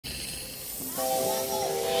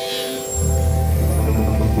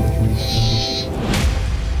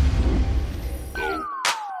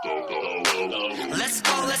Let's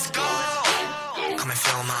go, let's go. Come and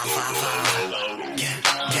feel my vibe. Yeah,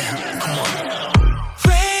 yeah, come on.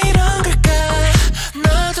 왜 이런 걸까?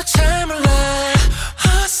 나도 잘 몰라.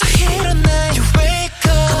 어서 일어나. You wake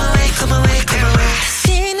up. Come on, wake, come on, wake, come on, wake.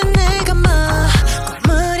 다시는 내가 뭐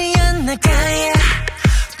꿈물이 안 나가야.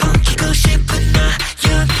 뻥키고 싶은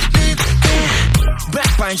나였는데.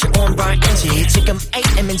 Rap 반지 on bar인지 지금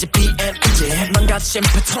AM인지 PM인지 망가진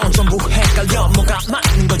패턴 전부 헷갈려 뭐가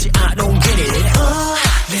맞는 건지 I don't get it.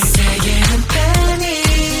 내 세계는 panic.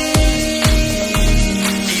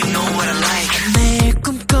 Do you know what I like? 매일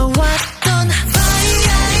꿈꿔왔던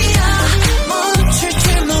fire 멈출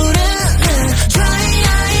줄 모르는 try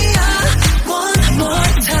one more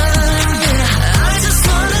time. I just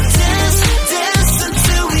wanna dance, dance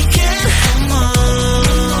until we can't more.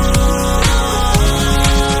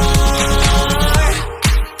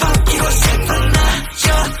 바뀌고 싶은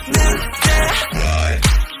나였는데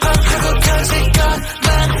밤하고 터질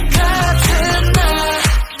것만 같은 나.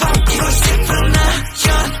 바뀌고 싶은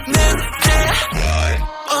나였는데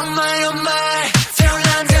Oh my, oh my.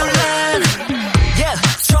 태울란 태울란. Yeah,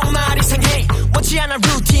 정말 이상해. 원치 않아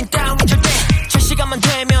루틴 따윈 절대. 제 시간만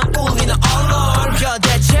되면 울리는 alarm.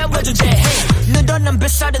 대체 왜 존재해. 늘어난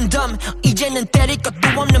뱃살은 덤. 이제는 때릴 것도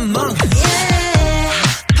없는 멍. Yeah,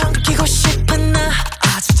 바뀌고 싶은 나.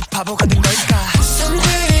 아 진짜 바보가 된 걸까.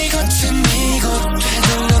 Someday 거친 이곳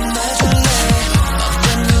되돌아나줄래.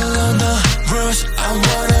 Then you on the rush. I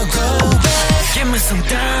wanna go back. Give me some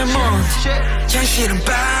diamond. 현실은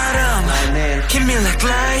바람. Hit me like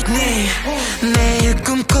lightning. 매일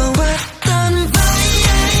꿈꿔왔던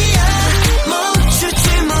fire 멈출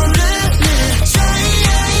줄 모르는 try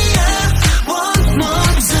one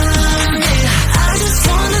more time. I just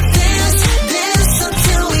wanna dance, dance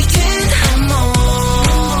until we can't more.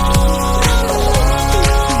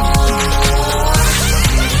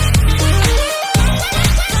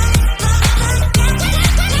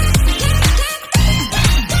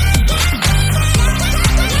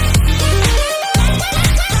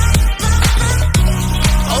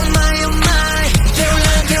 Oh my, oh my. 태울란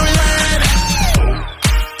태울란.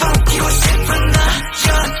 바뀌고 싶은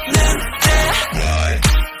나였는데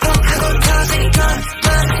뻥하고 터진 것만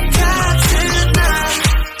같은 나.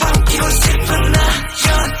 바뀌고 싶은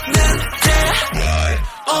나였는데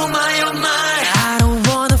Oh my, oh my. I don't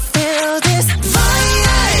wanna feel this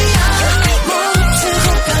fire 멈추고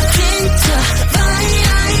가 진짜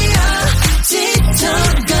fire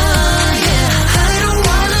지쳐가. Yeah, I don't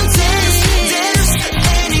wanna dance, dance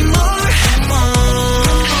anymore.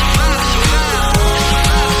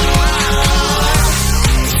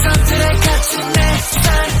 선들에 갇힌 내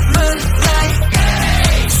삶은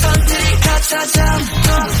like 선들이 갇혀 잠도